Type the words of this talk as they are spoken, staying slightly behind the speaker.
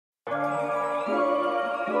Yeah.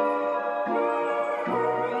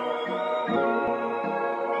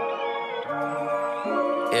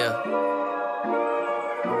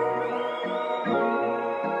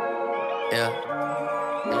 Yeah.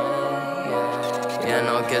 Yeah, I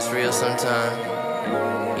know it gets real sometimes.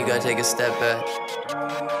 You gotta take a step back.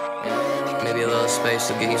 Maybe a little space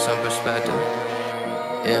to give you some perspective.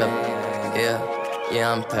 Yeah,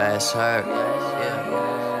 yeah, I'm past hurt.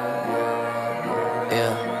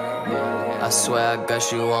 Yeah, I swear I got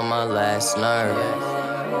you on my last nerve.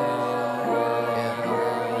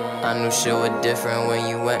 I knew shit was different when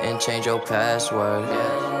you went and changed your password.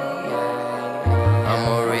 I'm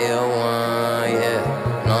a real one, yeah.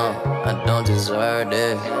 No, I don't deserve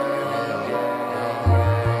this.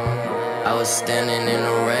 I was standing in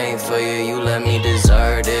the rain for you, you let me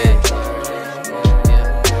desert it.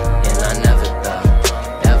 And I never thought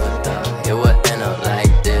it would end up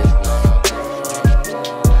like this.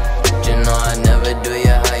 You know I never do you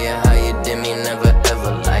how you did me, never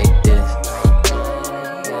ever like this.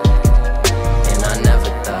 And I never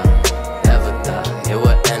thought it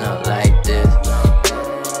would end up like this.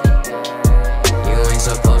 You ain't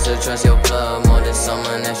supposed to trust your plug more than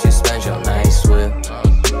someone that you spend your nights with.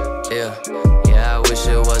 Yeah, I wish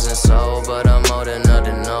it wasn't so, but I'm old enough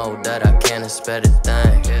to know that I can't expect a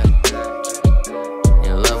thing.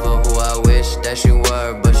 In love with who I wish that you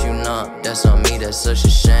were, but you not. That's on me, that's such a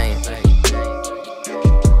shame.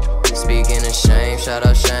 Speaking of shame, shout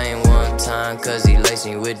out Shane one time, cause he laced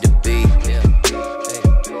me with the beat.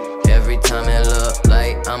 Every time it look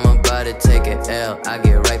like I'm about to take an L, I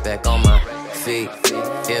get right back on my feet.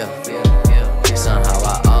 Yeah, somehow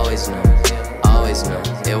I always knew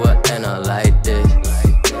it would end up like this.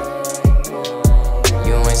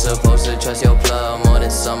 You ain't supposed to trust your plug more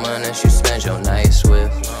than someone that you spend your nights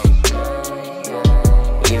with.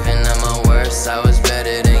 Even at my worst, I was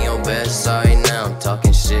better than your best. Sorry, now I'm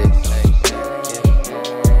talking shit.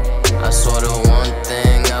 I swore the one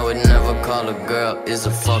thing I would never call a girl is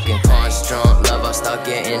a fucking punch drunk. Love, I stopped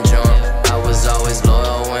getting drunk. I was always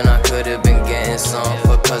loyal when I could've been getting some.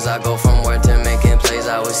 Because I go from work to making plays,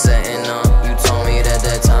 I was setting up. You told me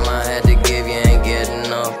that time I had to give, you ain't getting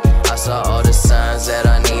enough. I saw all the signs that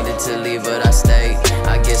I needed to leave, but I stayed.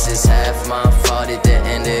 I guess it's half my fault at the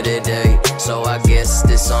end of the day. So I guess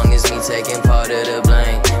this song is me taking part of the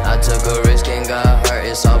blame. I took a risk and got hurt,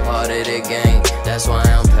 it's all part of the game. That's why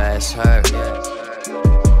I'm past hurt.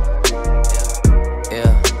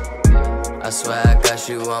 Yeah, I swear I got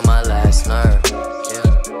you on my last nerve.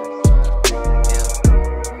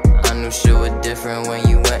 I knew shit was different when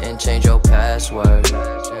you went and changed your password.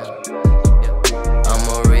 I'm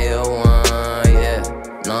a real one, yeah.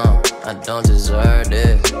 No, I don't deserve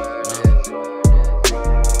this.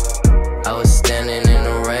 I was standing in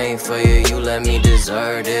the rain for you, you let me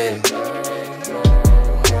desert it.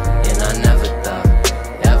 And I never thought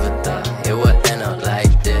it would end up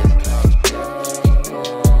like this.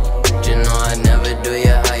 You know I never do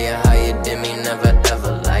you how you did me, never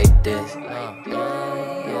ever like this.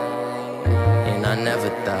 And I never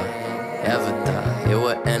thought it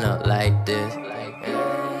would end up like this.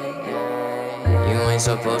 You ain't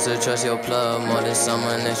supposed to trust your plug more than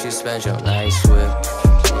someone that you spend your nights with.